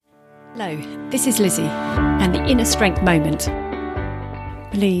Hello, this is Lizzie and the Inner Strength Moment.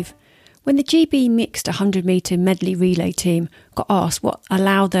 Believe, when the GB mixed 100 metre medley relay team got asked what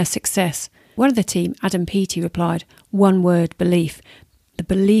allowed their success, one of the team, Adam Peaty, replied, one word, belief. The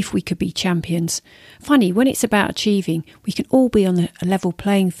belief we could be champions. Funny, when it's about achieving, we can all be on a level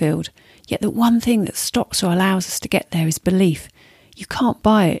playing field, yet the one thing that stops or allows us to get there is belief. You can't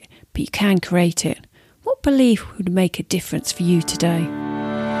buy it, but you can create it. What belief would make a difference for you today?